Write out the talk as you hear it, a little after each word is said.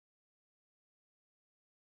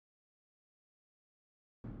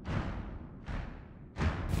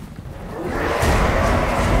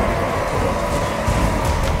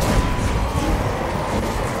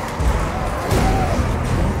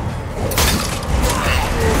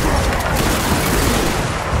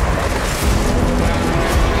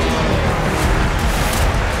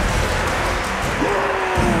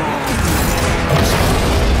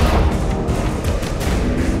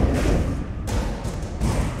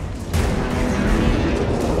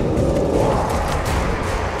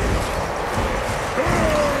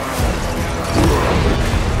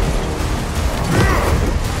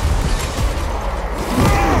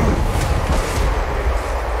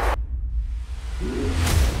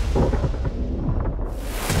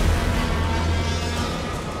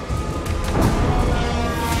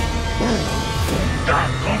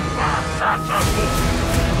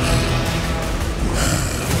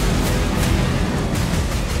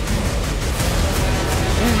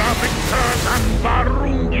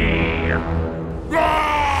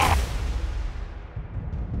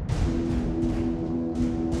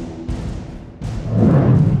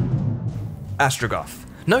Astragoth.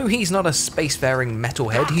 No, he's not a spacefaring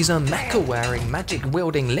metalhead, he's a mecha-wearing,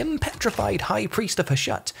 magic-wielding, limb-petrified High Priest of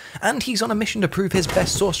Hashut, and he's on a mission to prove his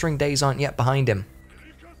best sorcering days aren't yet behind him.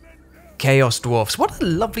 Chaos Dwarfs, what a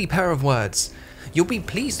lovely pair of words. You'll be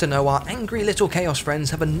pleased to know our angry little Chaos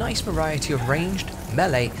friends have a nice variety of ranged,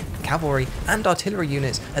 melee, cavalry, and artillery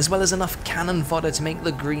units, as well as enough cannon fodder to make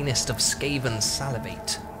the greenest of Skavens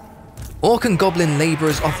salivate. Orc and Goblin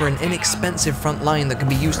labourers offer an inexpensive front line that can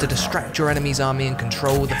be used to distract your enemy's army and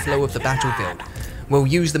control the flow of the battlefield. We'll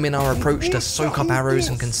use them in our approach to soak up arrows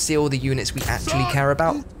and conceal the units we actually care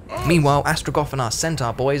about. Meanwhile, Astragoth and our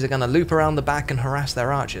Centaur boys are going to loop around the back and harass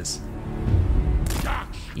their archers.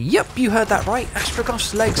 Yep, you heard that right,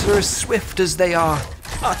 Astragoth's legs are as swift as they are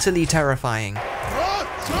utterly terrifying.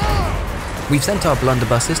 We've sent our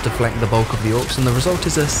blunderbusses to flank the bulk of the orcs, and the result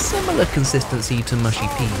is a similar consistency to mushy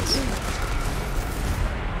peas.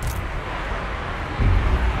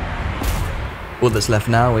 All that's left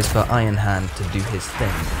now is for Ironhand to do his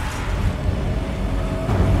thing.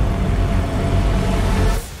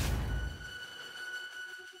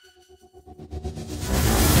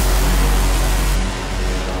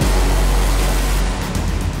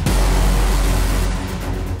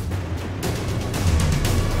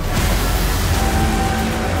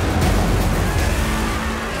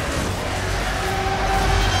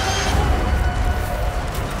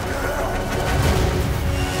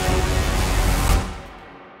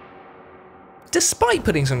 Despite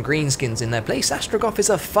putting some greenskins in their place, Astragoth is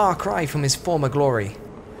a far cry from his former glory.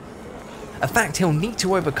 A fact he'll need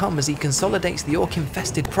to overcome as he consolidates the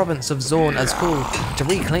orc-infested province of Zorn as Khul to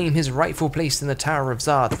reclaim his rightful place in the Tower of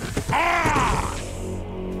Zard.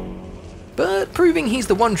 But proving he's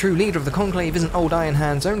the one true leader of the Conclave isn't old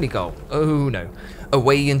Ironhand's only goal. Oh no. A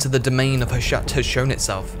way into the domain of Hashut has shown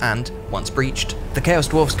itself, and, once breached, the Chaos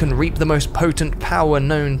Dwarfs can reap the most potent power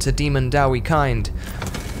known to Demon Dowie kind.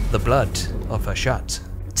 The blood of Hashut.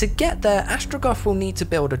 To get there, Astragoth will need to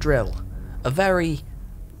build a drill. A very,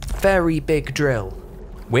 very big drill,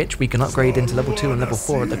 which we can upgrade into level 2 and level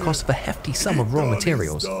 4 at the cost of a hefty sum of raw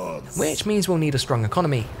materials, which means we'll need a strong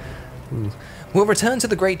economy. We'll return to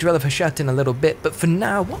the Great Drill of Hashut in a little bit, but for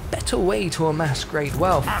now, what better way to amass great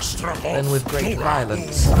wealth than with great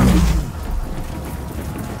violence?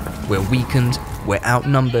 We're weakened, we're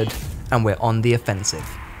outnumbered, and we're on the offensive.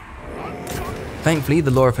 Thankfully, the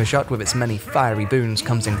lore of Hashut with its many fiery boons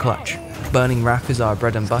comes in clutch. Burning Wrath is our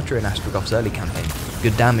bread and butter in Astragoth's early campaign.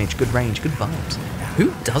 Good damage, good range, good vibes.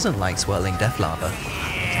 Who doesn't like swirling death lava?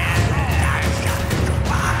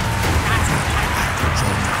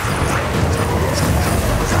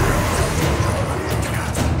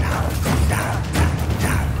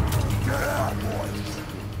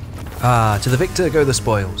 Ah, to the victor go the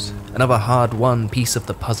spoils. Another hard-won piece of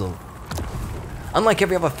the puzzle. Unlike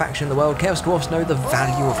every other faction in the world, Chaos Dwarfs know the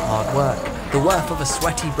value of hard work, the worth of a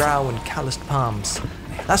sweaty brow and calloused palms.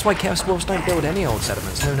 That's why Chaos Dwarfs don't build any old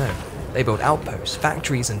settlements, no. They build outposts,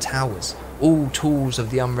 factories and towers, all tools of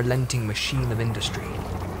the unrelenting machine of industry.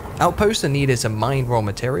 Outposts are needed to mine raw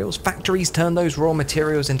materials, factories turn those raw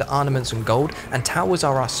materials into ornaments and gold, and towers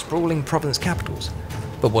are our sprawling province capitals.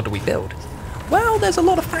 But what do we build? Well, there's a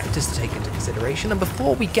lot of factors to take into consideration, and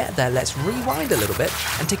before we get there, let's rewind a little bit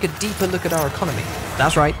and take a deeper look at our economy.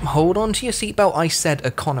 That's right, hold on to your seatbelt, I said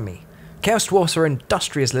economy. Chaos Dwarfs are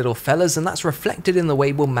industrious little fellas, and that's reflected in the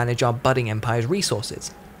way we'll manage our budding empire's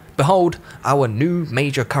resources. Behold, our new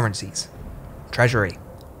major currencies. Treasury,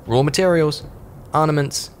 raw materials,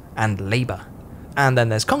 armaments, and labour. And then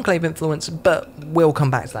there's Conclave influence, but we'll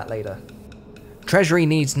come back to that later. Treasury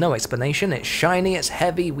needs no explanation, it's shiny, it's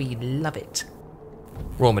heavy, we love it.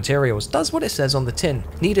 Raw materials does what it says on the tin,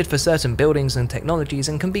 needed for certain buildings and technologies,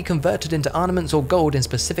 and can be converted into ornaments or gold in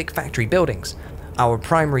specific factory buildings. Our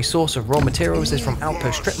primary source of raw materials is from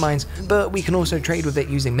outpost strip mines, but we can also trade with it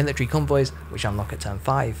using military convoys, which unlock at turn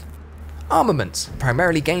 5. Armaments,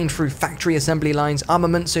 primarily gained through factory assembly lines,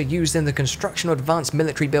 armaments are used in the construction of advanced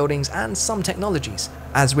military buildings and some technologies.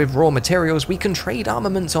 As with raw materials, we can trade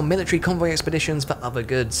armaments on military convoy expeditions for other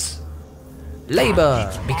goods. Labour,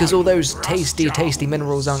 because all those tasty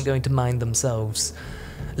minerals aren't going to mine themselves.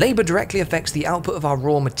 Labour directly affects the output of our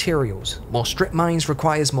raw materials. More strip mines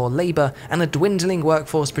requires more labour, and a dwindling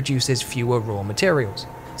workforce produces fewer raw materials.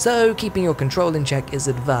 So keeping your control in check is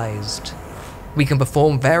advised. We can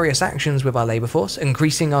perform various actions with our labour force,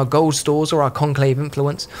 increasing our gold stores or our conclave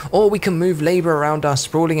influence, or we can move labour around our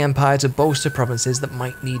sprawling empire to bolster provinces that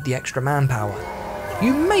might need the extra manpower.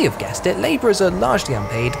 You may have guessed it, labourers are largely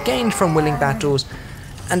unpaid, gained from willing battles,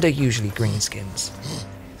 and are usually greenskins.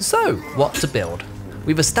 So, what to build?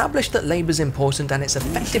 We've established that labour is important and its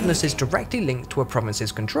effectiveness is directly linked to a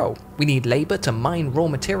province's control. We need labour to mine raw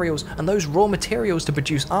materials and those raw materials to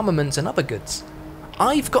produce armaments and other goods.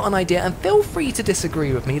 I've got an idea, and feel free to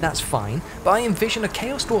disagree with me, that's fine, but I envision a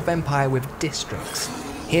Chaos Dwarf empire with districts.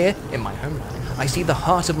 Here, in my homeland, I see the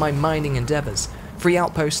heart of my mining endeavours, 3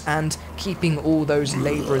 outposts and, keeping all those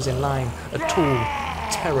labourers in line, a tall,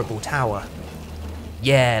 terrible tower.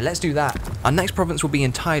 Yeah, let's do that. Our next province will be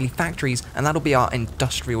entirely factories, and that'll be our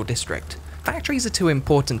industrial district. Factories are too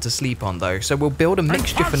important to sleep on though, so we'll build a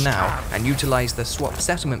mixture for now and utilise the swap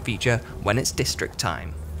settlement feature when it's district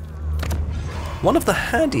time. One of the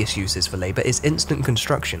handiest uses for labour is instant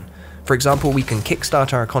construction. For example, we can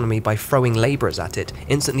kickstart our economy by throwing labourers at it,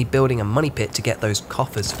 instantly building a money pit to get those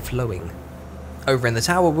coffers flowing. Over in the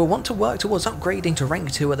tower, we'll want to work towards upgrading to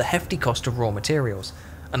rank 2 at the hefty cost of raw materials.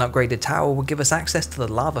 An upgraded tower will give us access to the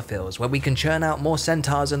lava fields, where we can churn out more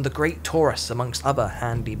centaurs and the great Taurus amongst other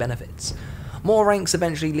handy benefits. More ranks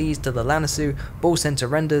eventually leads to the Lanisu, Bull Center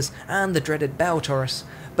Renders, and the dreaded Bell Taurus,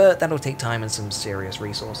 but that'll take time and some serious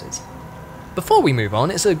resources. Before we move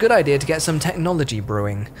on, it's a good idea to get some technology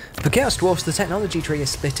brewing. For Chaos Dwarfs, the technology tree is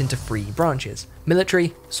split into 3 branches: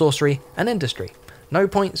 military, sorcery, and industry. No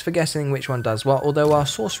points for guessing which one does what, although our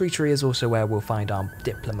sorcery tree is also where we'll find our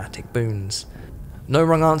diplomatic boons. No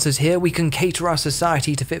wrong answers here, we can cater our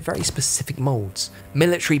society to fit very specific moulds.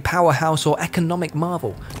 Military powerhouse or economic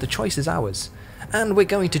marvel, the choice is ours. And we're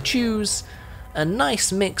going to choose a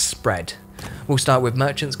nice mixed spread. We'll start with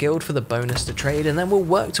Merchants Guild for the bonus to trade, and then we'll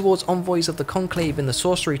work towards Envoys of the Conclave in the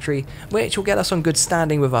sorcery tree, which will get us on good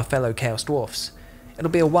standing with our fellow Chaos Dwarfs. It'll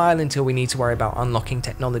be a while until we need to worry about unlocking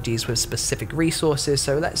technologies with specific resources,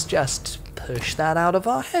 so let's just push that out of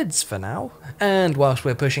our heads for now. And whilst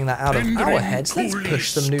we're pushing that out of our heads, let's push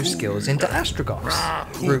some new skills into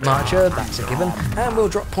Astragoths. Root Marcher, that's a given, and we'll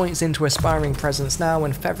drop points into Aspiring Presence now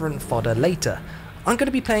and Featherant Fodder later. I'm going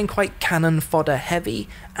to be playing quite cannon fodder heavy,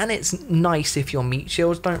 and it's nice if your meat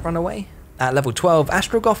shields don't run away. At level 12,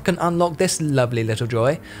 Astragoth can unlock this lovely little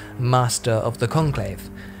joy, Master of the Conclave.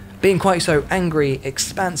 Being quite so angry,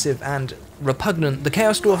 expansive, and repugnant, the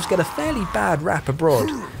Chaos Dwarfs get a fairly bad rap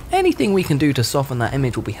abroad. Anything we can do to soften that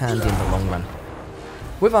image will be handy in the long run.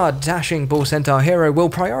 With our dashing Bull Centaur hero,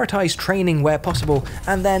 we'll prioritise training where possible,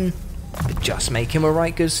 and then just make him a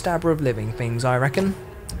right good stabber of living things, I reckon.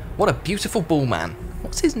 What a beautiful bull man.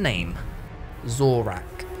 What's his name? Zorak.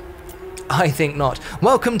 I think not.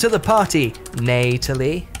 Welcome to the party,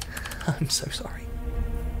 Natalie. I'm so sorry.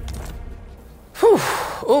 Whew,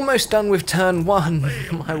 almost done with turn 1,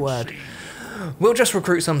 my word. We'll just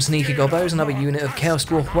recruit some sneaky gobbos, another unit of Chaos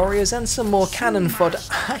Dwarf warriors, and some more cannon fodder,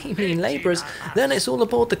 I mean labourers. Then it's all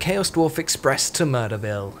aboard the Chaos Dwarf Express to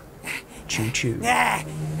Murderville. Choo choo.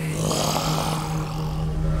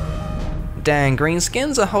 Dang,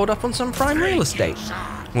 greenskins are holed up on some prime real estate.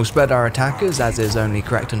 We'll spread our attackers, as is only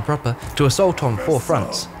correct and proper, to assault on 4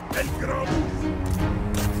 fronts.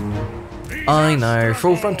 I know,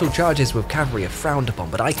 full frontal charges with cavalry are frowned upon,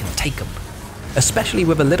 but I can take them. Especially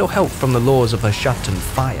with a little help from the laws of Hashut and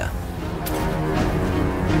fire.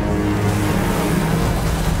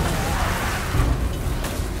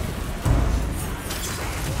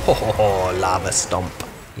 Oh, lava stomp.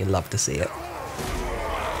 You love to see it.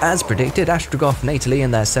 As predicted, Astragoth, Natalie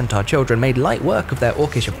and their centaur children made light work of their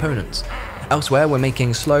orcish opponents. Elsewhere, we're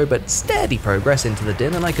making slow but steady progress into the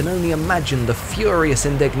din, and I can only imagine the furious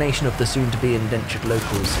indignation of the soon-to-be indentured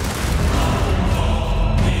locals.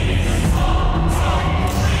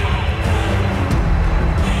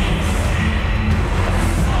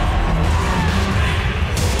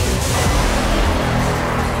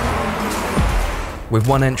 With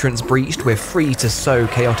one entrance breached, we're free to sow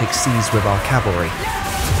chaotic seas with our cavalry.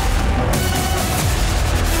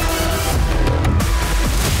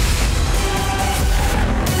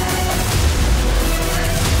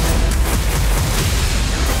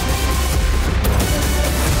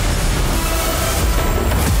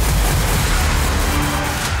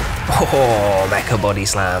 Oh, mecha body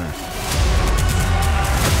slam.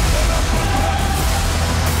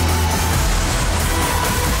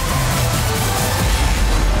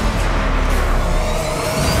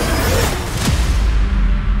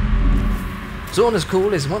 Zorna's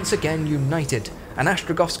Call is once again united, and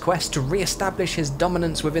Astragoth's quest to re-establish his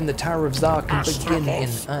dominance within the Tower of Zar can begin in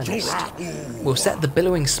earnest. We'll set the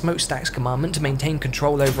Billowing Smokestacks commandment to maintain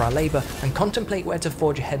control over our labour and contemplate where to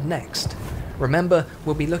forge ahead next. Remember,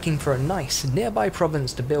 we'll be looking for a nice, nearby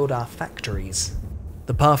province to build our factories.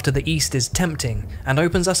 The path to the east is tempting, and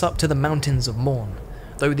opens us up to the Mountains of Morn,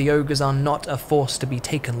 though the ogres are not a force to be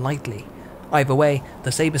taken lightly. Either way,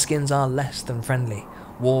 the Saberskins are less than friendly.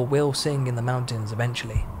 war will sing in the mountains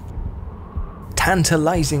eventually.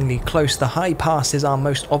 Tantalizingly close, the High Pass is our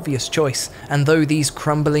most obvious choice, and though these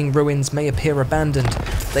crumbling ruins may appear abandoned,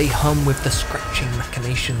 they hum with the scratching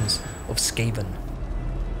machinations of Skaven.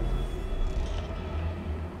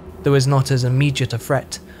 Though is not as immediate a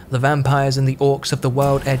threat, the vampires and the orcs of the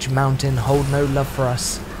World Edge Mountain hold no love for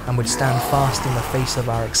us and would stand fast in the face of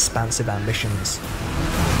our expansive ambitions.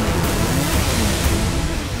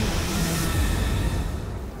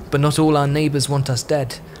 But not all our neighbours want us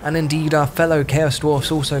dead, and indeed our fellow Chaos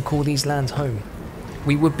Dwarfs also call these lands home.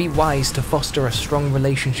 We would be wise to foster a strong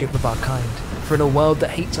relationship with our kind, for in a world that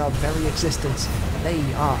hates our very existence, they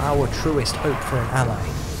are our truest hope for an ally.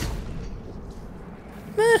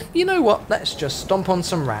 You know what, let's just stomp on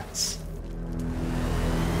some rats.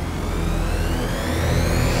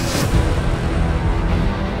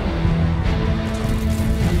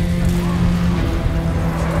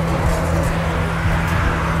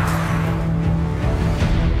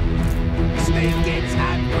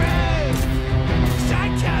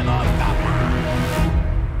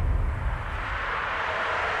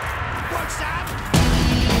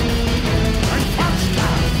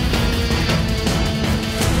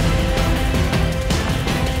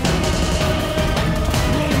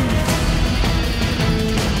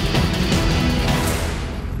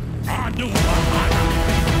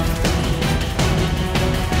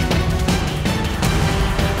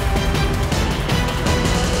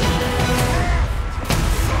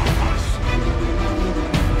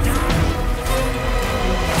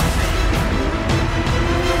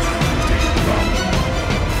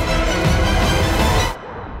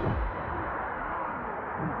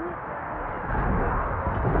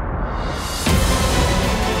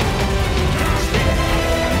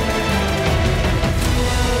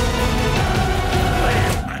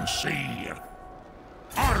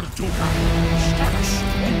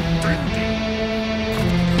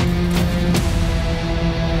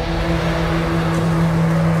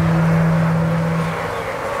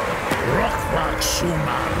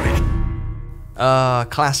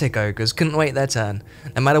 Classic ogres, couldn't wait their turn.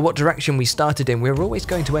 No matter what direction we started in, we were always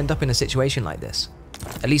going to end up in a situation like this.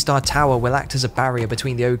 At least our tower will act as a barrier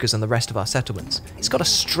between the ogres and the rest of our settlements. It's got a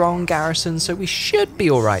strong garrison, so we should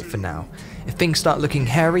be alright for now. If things start looking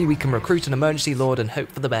hairy, we can recruit an emergency lord and hope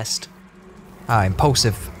for the best.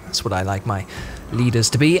 Impulsive. That's what I like my leaders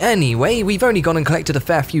to be. Anyway, we've only gone and collected a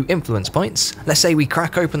fair few influence points. Let's say we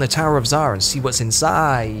crack open the Tower of Zar and see what's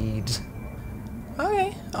inside.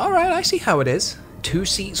 Okay, alright, I see how it is. 2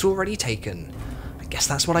 seats already taken. I guess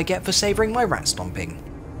that's what I get for savouring my rat stomping.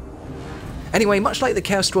 Anyway, much like the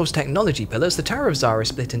Chaos Dwarfs technology pillars, the Tower of Zar is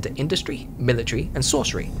split into industry, military, and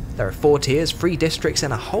sorcery. There are 4 tiers, 3 districts,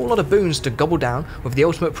 and a whole lot of boons to gobble down, with the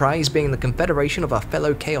ultimate prize being the confederation of our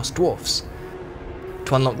fellow Chaos Dwarfs.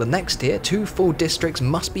 To unlock the next tier, 2 full districts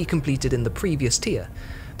must be completed in the previous tier.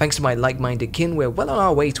 Thanks to my like-minded kin, we're well on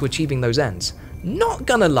our way to achieving those ends. Not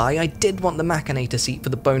gonna lie, I did want the Machinator seat for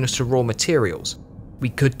the bonus to raw materials. We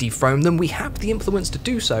could dethrone them, we have the influence to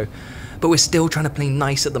do so, but we're still trying to play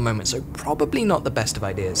nice at the moment, so probably not the best of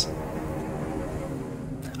ideas.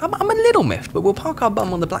 I'm a little miffed, but we'll park our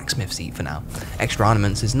bum on the blacksmith seat for now. Extra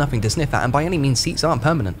ornaments is nothing to sniff at, and by any means seats aren't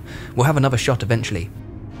permanent. We'll have another shot eventually.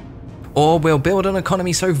 Or we'll build an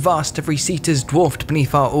economy so vast every seat is dwarfed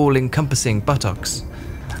beneath our all-encompassing buttocks.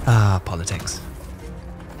 Politics.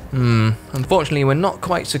 Unfortunately, we're not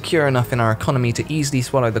quite secure enough in our economy to easily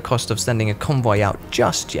swallow the cost of sending a convoy out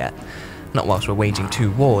just yet. Not whilst we're waging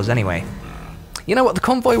 2 wars, anyway. You know what, the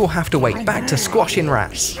convoy will have to wait. Back to squashing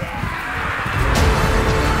rats.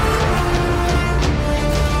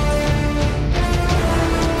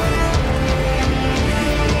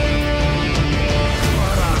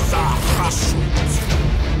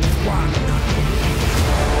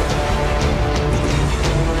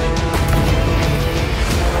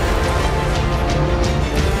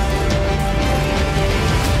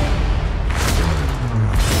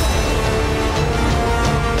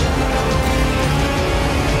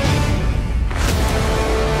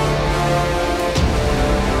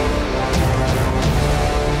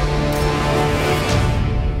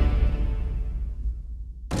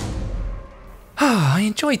 I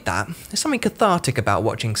enjoyed that. There's something cathartic about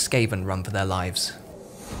watching Skaven run for their lives.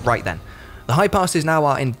 Right then, the High Pass is now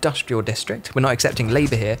our industrial district. We're not accepting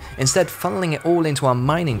labour here, instead funneling it all into our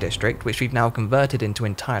mining district, which we've now converted into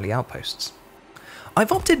entirely outposts.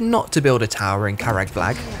 I've opted not to build a tower in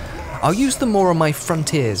Karagvlag. I'll use them more on my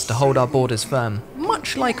frontiers to hold our borders firm,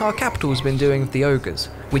 much like our capital's been doing with the ogres,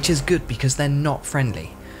 which is good because they're not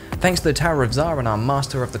friendly. Thanks to the Tower of Zar and our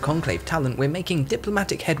Master of the Conclave talent, we're making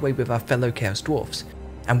diplomatic headway with our fellow Chaos Dwarfs.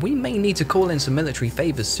 And we may need to call in some military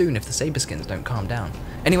favours soon if the Saberskins don't calm down.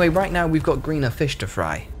 Anyway, right now we've got greener fish to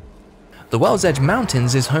fry. The World's Edge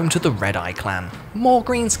Mountains is home to the Red Eye clan. More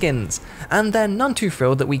greenskins! And they're none too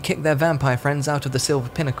thrilled that we kicked their vampire friends out of the Silver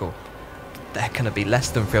Pinnacle. They're gonna be less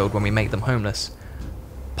than thrilled when we make them homeless.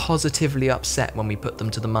 Positively upset when we put them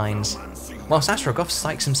to the mines. Whilst Astragoth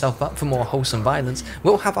psychs himself up for more wholesome violence,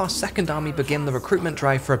 we'll have our second army begin the recruitment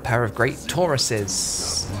drive for a pair of great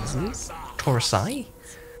Tauruses. Taurusi?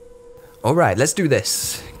 Alright, let's do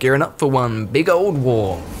this. Gearing up for one big old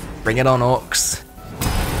war. Bring it on, orcs.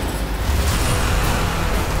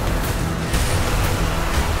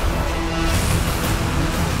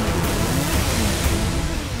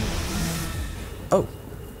 Oh,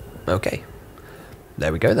 okay.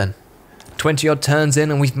 There we go then. 20 odd turns in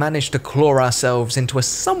and we've managed to claw ourselves into a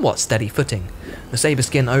somewhat steady footing. The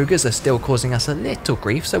Saberskin ogres are still causing us a little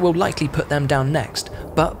grief, so we'll likely put them down next.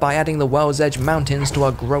 But by adding the World's Edge Mountains to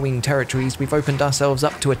our growing territories, we've opened ourselves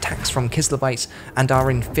up to attacks from Kislevites and our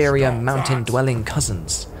inferior mountain-dwelling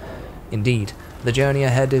cousins. Indeed, the journey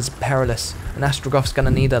ahead is perilous, and Astragoth's gonna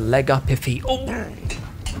need a leg up if he— Oh!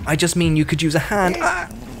 I just mean you could use a hand. Ah!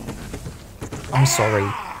 I'm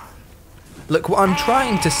sorry. Look, what I'm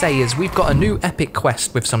trying to say is we've got a new epic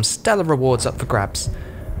quest with some stellar rewards up for grabs.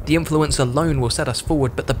 The influence alone will set us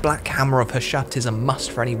forward, but the Black Hammer of Hashut is a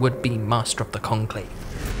must for any would-be master of the Conclave.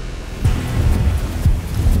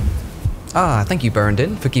 Ah, thank you,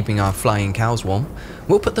 Burndin, for keeping our flying cows warm.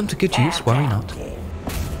 We'll put them to good use, worry not.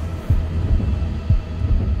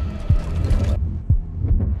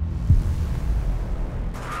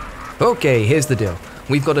 Okay, here's the deal.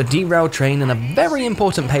 We've got a derailed train and a very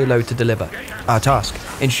important payload to deliver. Our task,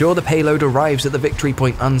 ensure the payload arrives at the victory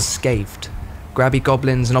point unscathed. Grabby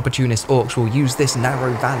goblins and opportunist orcs will use this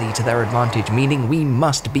narrow valley to their advantage, meaning we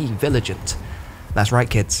must be vigilant. That's right,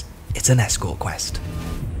 kids, it's an escort quest.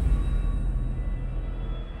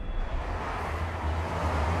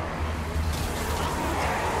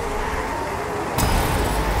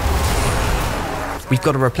 We've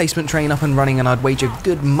got a replacement train up and running, and I'd wager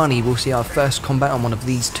good money we'll see our first combat on one of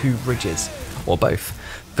these two bridges. Or both.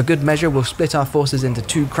 For good measure, we'll split our forces into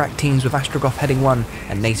two crack teams with Astragoth heading one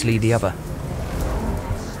and Nathalie the other.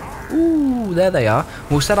 Ooh, there they are.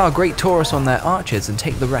 We'll set our great Taurus on their archers and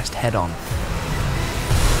take the rest head on.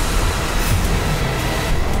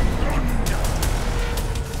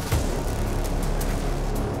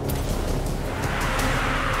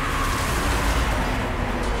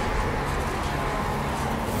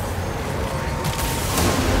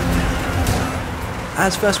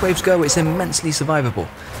 As first waves go, it's immensely survivable.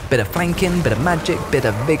 Bit of flanking, bit of magic, bit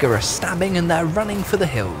of vigorous stabbing, and they're running for the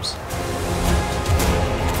hills.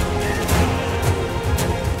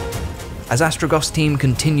 As Astragoth's team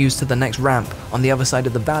continues to the next ramp, on the other side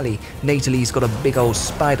of the valley, Nathalie's got a big old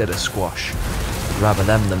spider to squash. Rather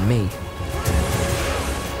them than me.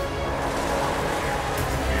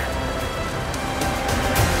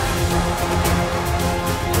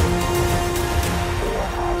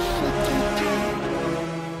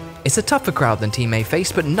 It's a tougher crowd than Team A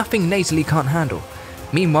face, but nothing Nathalie can't handle.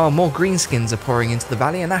 Meanwhile, more greenskins are pouring into the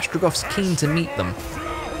valley and Astragoth's keen to meet them.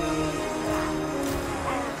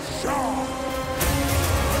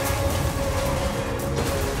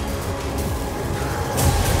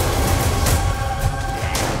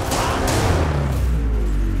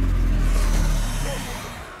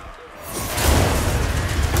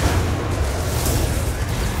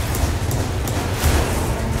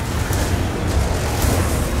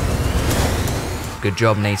 Good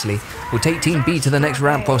job, Nathalie. We'll take Team B to the next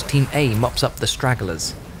ramp whilst Team A mops up the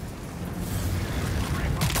stragglers.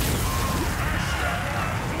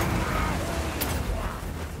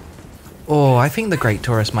 Oh, I think the Great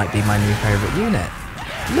Taurus might be my new favourite unit.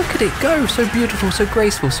 Look at it go! So beautiful, so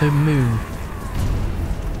graceful, so moo.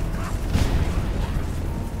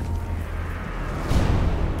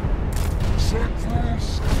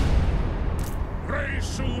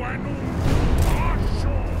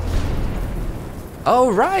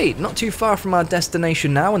 Oh right, not too far from our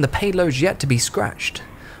destination now and the payload's yet to be scratched.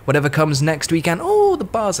 Whatever comes next we can— oh, the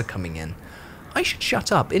bars are coming in. I should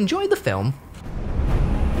shut up, enjoy the film.